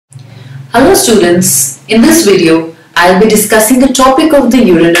Hello students, in this video I will be discussing a topic of the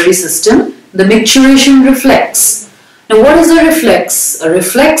urinary system, the micturition reflex. Now what is a reflex? A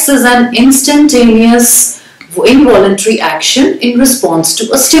reflex is an instantaneous involuntary action in response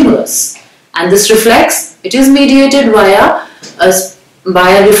to a stimulus, and this reflex, it is mediated by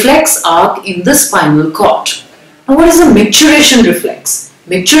a reflex arc in the spinal cord. Now what is a micturition reflex?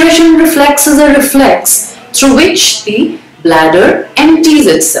 Micturition reflex is a reflex through which the bladder empties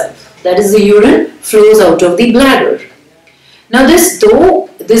itself. That is, the urine flows out of the bladder. Now this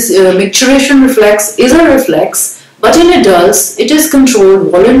micturition reflex is a reflex, but in adults it is controlled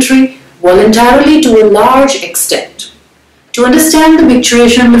voluntarily to a large extent. To understand the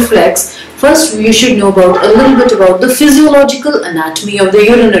micturition reflex, first you should know a little bit about the physiological anatomy of the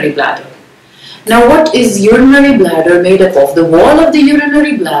urinary bladder. Now what is urinary bladder made up of? The wall of the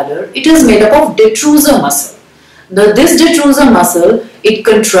urinary bladder, it is made up of detrusor muscle. Now this detrusor muscle, it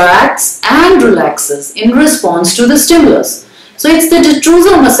contracts and relaxes in response to the stimulus. So it's the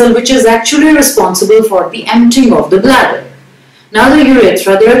detrusor muscle which is actually responsible for the emptying of the bladder. Now the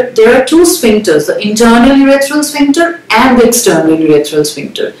urethra, there are two sphincters, the internal urethral sphincter and the external urethral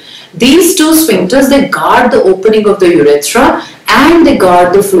sphincter. These two sphincters, they guard the opening of the urethra and they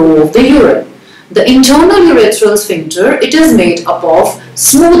guard the flow of the urine. The internal urethral sphincter, it is made up of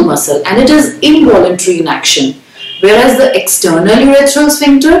smooth muscle and it is involuntary in action. Whereas the external urethral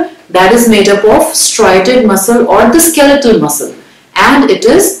sphincter, that is made up of striated muscle or the skeletal muscle, and it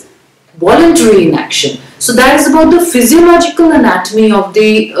is voluntary in action. So that is about the physiological anatomy of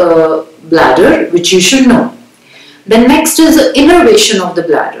the bladder, which you should know. Then next is the innervation of the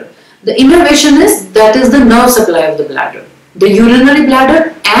bladder. The innervation is the nerve supply of the bladder. The urinary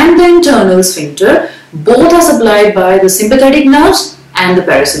bladder and the internal sphincter both are supplied by the sympathetic nerves and the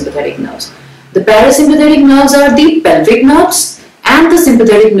parasympathetic nerves. The parasympathetic nerves are the pelvic nerves and the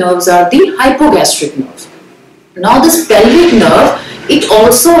sympathetic nerves are the hypogastric nerve. Now this pelvic nerve, it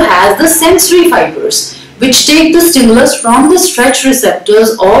also has the sensory fibers which take the stimulus from the stretch receptors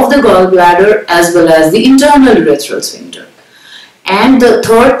of the gallbladder as well as the internal urethral sphincter. And the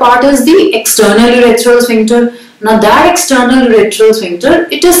third part is the external urethral sphincter. Now that external urethral sphincter,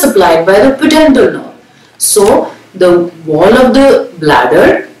 it is supplied by the pudendal nerve. So the wall of the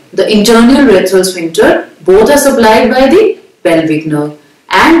bladder, the internal urethral sphincter, both are supplied by the pelvic nerve,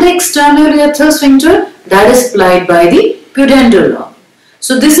 and the external urethral sphincter, that is supplied by the pudendal nerve.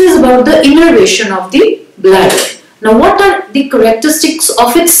 So this is about the innervation of the bladder. Now what are the characteristics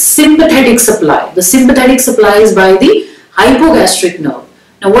of its sympathetic supply? The sympathetic supply is by the hypogastric nerve.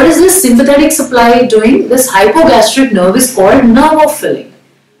 Now what is this sympathetic supply doing? This hypogastric nerve is called nerve of filling.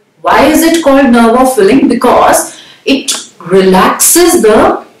 Why is it called nerve of filling? Because it relaxes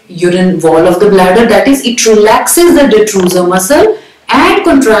the urine wall of the bladder, that is, it relaxes the detrusor muscle and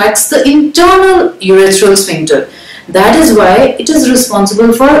contracts the internal urethral sphincter. That is why it is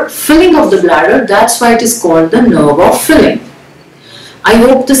responsible for filling of the bladder. That's why it is called the nerve of filling. I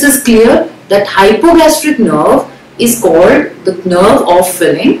hope this is clear that hypogastric nerve is called the nerve of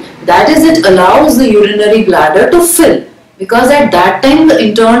filling. That is, it allows the urinary bladder to fill, because at that time the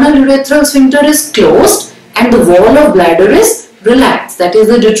internal urethral sphincter is closed and the wall of bladder is relaxed, that is,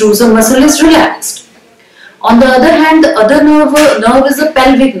 the detrusor muscle is relaxed. On the other hand, the other nerve is the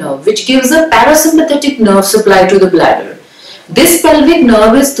pelvic nerve, which gives a parasympathetic nerve supply to the bladder. This pelvic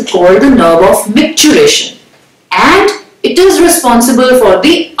nerve is called the nerve of micturition, and it is responsible for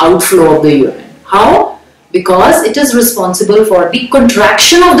the outflow of the urine. How? Because it is responsible for the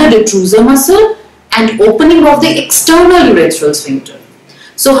contraction of the detrusor muscle and opening of the external urethral sphincter.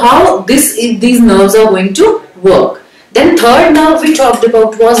 So how these nerves are going to work? Then third nerve we talked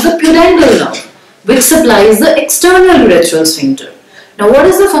about was the pudendal nerve, which supplies the external urethral sphincter. Now what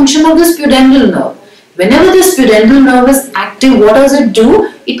is the function of this pudendal nerve? Whenever this pudendal nerve is active, what does it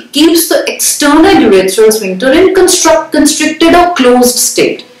do? It keeps the external urethral sphincter in constricted or closed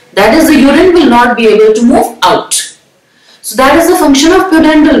state. That is, the urine will not be able to move out. So that is the function of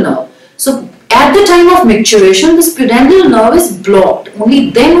pudendal nerve. So at the time of micturition, this pudendal nerve is blocked. Only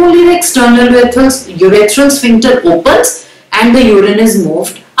the external urethral sphincter opens and the urine is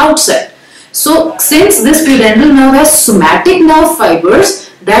moved outside. So since this pudendal nerve has somatic nerve fibers,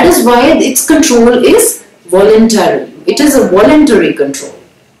 that is why its control is voluntary. It is a voluntary control.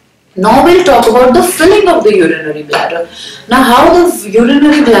 Now we'll talk about the filling of the urinary bladder. Now how the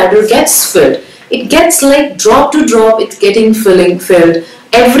urinary bladder gets filled? It gets like drop to drop, it's getting filled.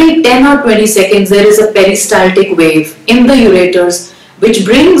 Every 10 or 20 seconds there is a peristaltic wave in the ureters which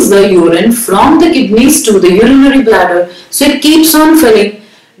brings the urine from the kidneys to the urinary bladder. So it keeps on filling.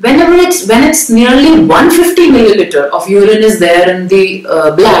 when it's nearly 150 milliliter of urine is there in the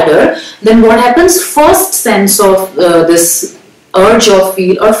bladder, then what happens? First sense of this urge of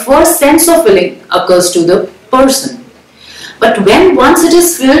feel or first sense of feeling occurs to the person. But when once it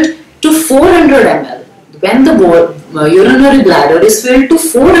is filled to 400 ml, when the urinary bladder is filled to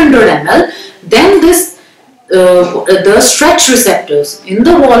 400 ml, then this the stretch receptors in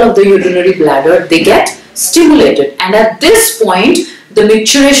the wall of the urinary bladder, they get stimulated, and at this point the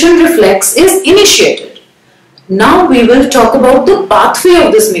micturition reflex is initiated. Now we will talk about the pathway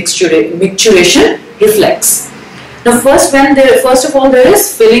of this micturition reflex. Now first of all there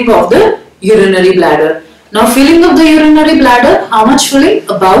is filling of the urinary bladder. Now filling of the urinary bladder, how much filling?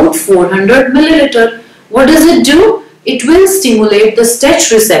 About 400 milliliter. What does it do? It will stimulate the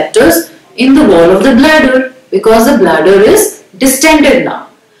stretch receptors in the wall of the bladder because the bladder is distended now.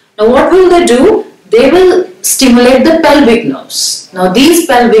 Now what will they do? They will stimulate the pelvic nerves. Now these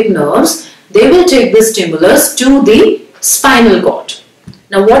pelvic nerves, they will take the stimulus to the spinal cord.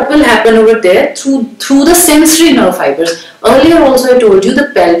 Now what will happen over there? Through the sensory nerve fibers. Earlier also I told you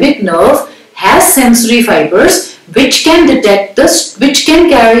the pelvic nerve has sensory fibers which can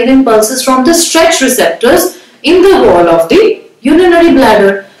carry the impulses from the stretch receptors in the wall of the urinary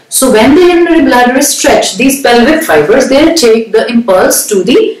bladder. So when the urinary bladder is stretched, these pelvic fibers, they'll take the impulse to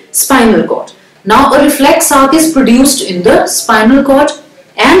the spinal cord. Now a reflex arc is produced in the spinal cord,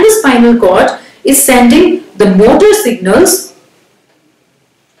 and the spinal cord is sending the motor signals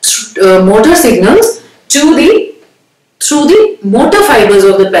through the motor fibers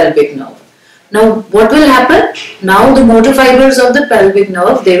of the pelvic nerve. Now what will happen? Now the motor fibers of the pelvic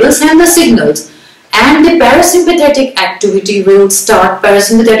nerve, they will send the signals, and the parasympathetic activity will start,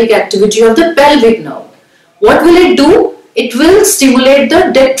 parasympathetic activity of the pelvic nerve. What will it do? It will stimulate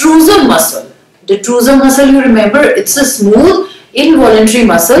the detrusor muscle. Detrusor muscle, you remember, it's a smooth involuntary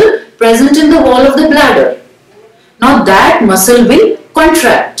muscle present in the wall of the bladder. Now that muscle will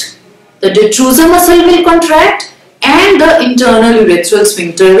contract. The detrusor muscle will contract and the internal urethral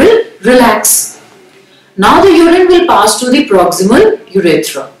sphincter will relax. Now the urine will pass to the proximal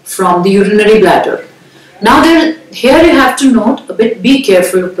urethra from the urinary bladder. Now here you have to note a bit, be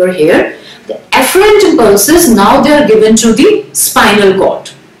careful over here. The efferent impulses, now they are given to the spinal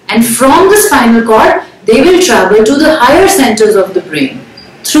cord, and from the spinal cord they will travel to the higher centers of the brain.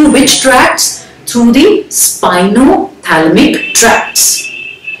 Through which tracts? Through the spinothalamic tracts.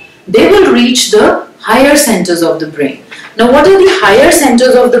 They will reach the higher centers of the brain. Now what are the higher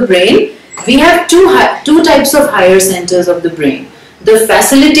centers of the brain? We have two types of higher centers of the brain. The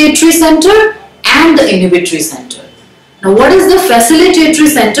facilitatory center and the inhibitory center. Now what is the facilitatory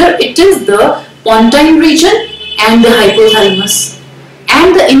center? It is the pontine region and the hypothalamus.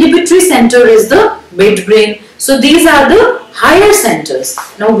 And the inhibitory center is the midbrain. So these are the higher centers.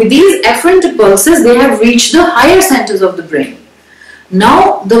 Now with these efferent impulses, they have reached the higher centers of the brain.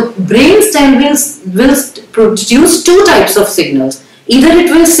 Now the brainstem will produce two types of signals. Either it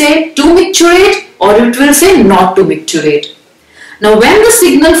will say to micturate or it will say not to micturate. Now when the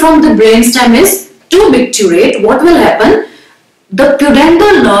signal from the brainstem is to micturate, what will happen? The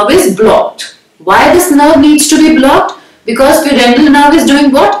pudendal nerve is blocked. Why this nerve needs to be blocked? Because pudendal nerve is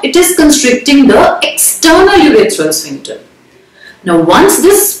doing what? It is constricting the external urethral sphincter. Now once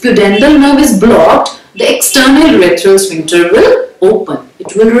this pudendal nerve is blocked, the external urethral sphincter will open.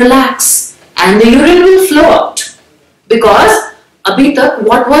 It will relax and the urine will flow out. Because abhi tak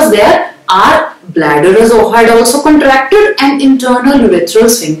what was there? Our bladder had also contracted and internal urethral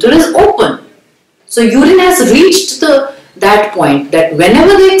sphincter is open. So urine has reached that point that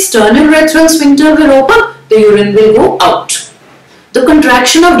whenever the external urethral sphincter will open, the urine will go out. The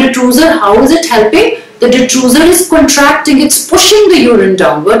contraction of detrusor, how is it helping? The detrusor is contracting, it's pushing the urine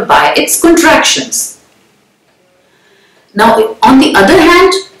downward by its contractions. Now on the other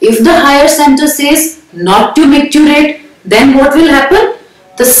hand, if the higher center says not to micturate, then what will happen?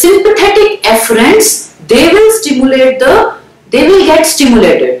 The sympathetic efferents, they will get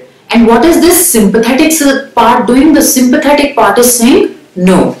stimulated. And what is this sympathetic part doing? The sympathetic part is saying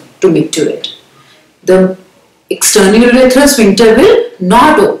no to micturate. The external urethral sphincter will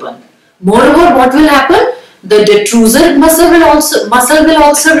not open. Moreover, what will happen? The detrusor muscle will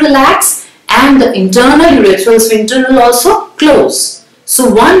also relax and the internal urethral sphincter will also close. So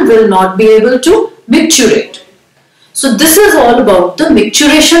one will not be able to micturate. So this is all about the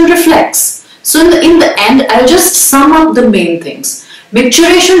micturition reflex. So in the end, I'll just sum up the main things.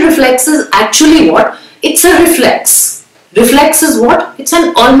 Micturition reflex is actually what? It's a reflex. Reflex is what? It's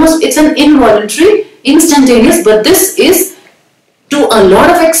an involuntary, instantaneous, but this is to a lot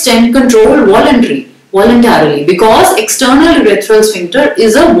of extent controlled voluntary. voluntarily, because external urethral sphincter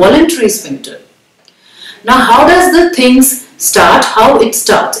is a voluntary sphincter. Now, how does the things start? How it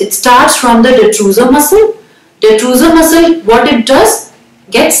starts? It starts from the detrusor muscle. Detrusor muscle, what it does?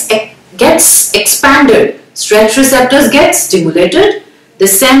 Gets expanded. Stretch receptors get stimulated. They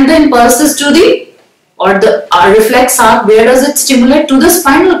send the impulses to the reflex arc. Where does it stimulate? To the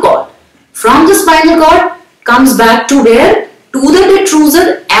spinal cord. From the spinal cord comes back to where? To the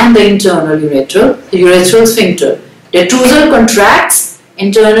detrusor and the internal urethral sphincter. Detrusor contracts,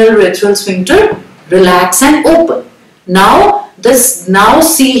 internal urethral sphincter relax and open. Now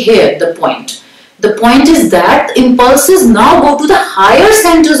see here the point. The point is that impulses now go to the higher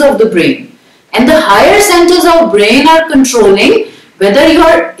centers of the brain, and the higher centers of brain are controlling whether you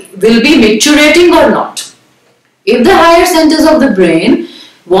will be micturating or not. If the higher centers of the brain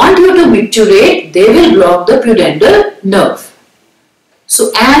want you to micturate, they will block the pudendal nerve.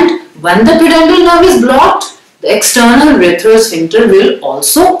 So, and when the pudendal nerve is blocked, the external urethral sphincter will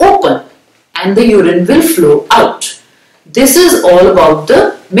also open and the urine will flow out. This is all about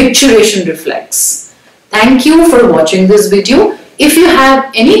the micturition reflex. Thank you for watching this video. If you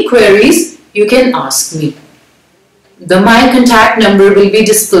have any queries, you can ask me. My contact number will be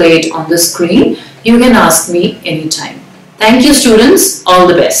displayed on the screen. You can ask me anytime. Thank you, students. All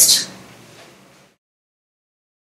the best.